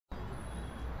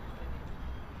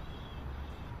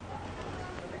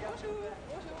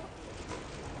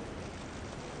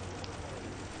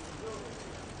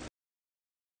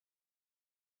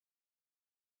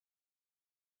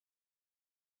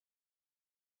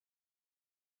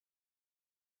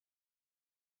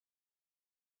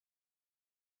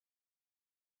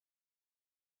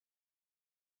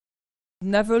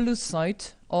Never lose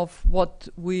sight of what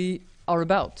we are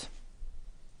about.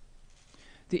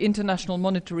 The International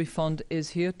Monetary Fund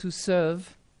is here to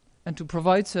serve and to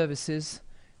provide services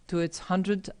to its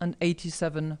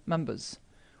 187 members,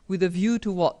 with a view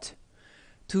to what?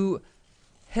 To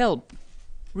help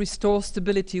restore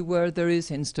stability where there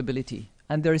is instability,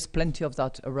 and there is plenty of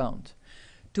that around.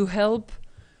 To help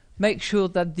make sure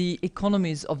that the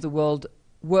economies of the world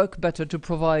work better to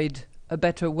provide a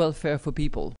better welfare for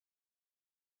people.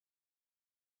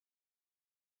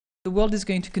 The world is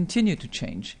going to continue to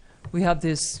change. We have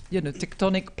this,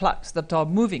 tectonic plaques that are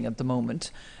moving at the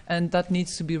moment, and that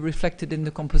needs to be reflected in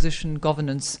the composition,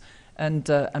 governance, and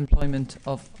employment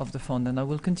of the fund, and I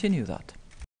will continue that.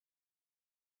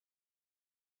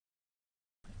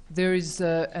 There is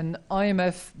an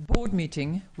IMF board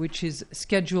meeting which is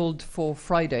scheduled for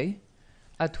Friday,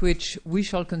 at which we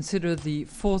shall consider the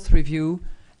 4th review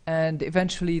and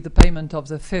eventually the payment of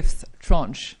the 5th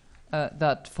tranche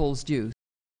that falls due.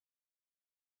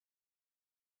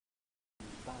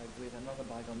 With another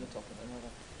bag on the top of another.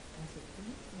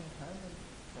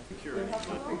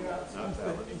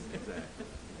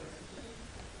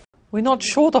 We're not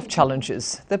short of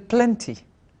challenges. There are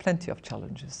plenty of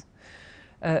challenges.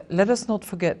 Let us not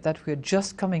forget that we're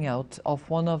just coming out of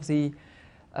one of the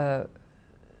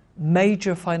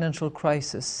major financial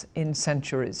crises in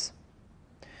centuries.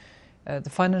 The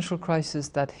financial crisis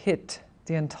that hit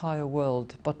the entire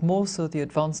world, but more so the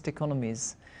advanced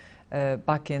economies,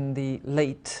 back in the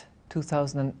late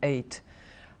 2008,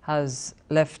 has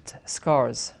left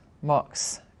scars,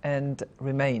 marks, and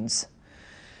remains.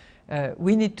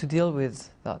 We need to deal with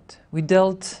that. We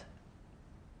dealt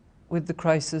with the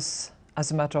crisis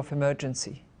as a matter of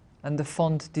emergency, and the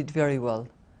fund did very well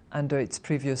under its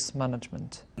previous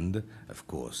management. And of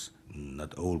course,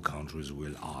 not all countries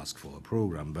will ask for a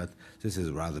program, but this is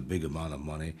a rather big amount of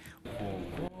money.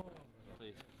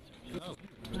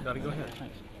 Gotta go ahead.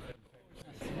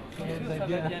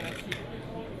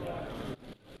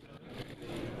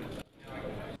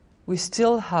 We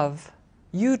still have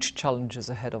huge challenges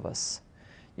ahead of us.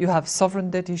 You have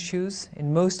sovereign debt issues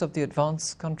in most of the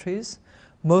advanced countries,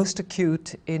 most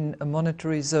acute in a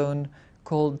monetary zone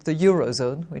called the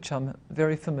Eurozone, which I'm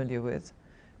very familiar with.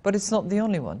 But it's not the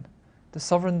only one. The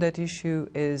sovereign debt issue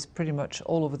is pretty much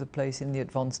all over the place in the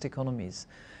advanced economies,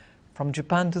 from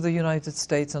Japan to the United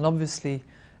States, and obviously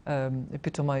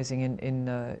epitomizing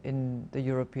in the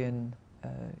European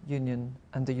Union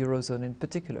and the Eurozone in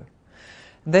particular.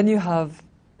 Then you have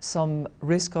some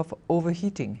risk of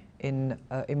overheating in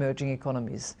emerging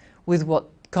economies, with what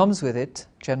comes with it,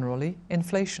 generally,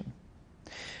 inflation.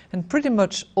 And pretty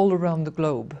much all around the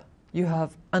globe, you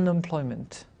have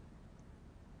unemployment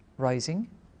rising,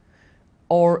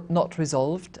 or not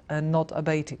resolved and not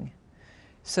abating.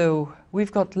 So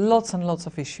we've got lots and lots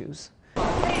of issues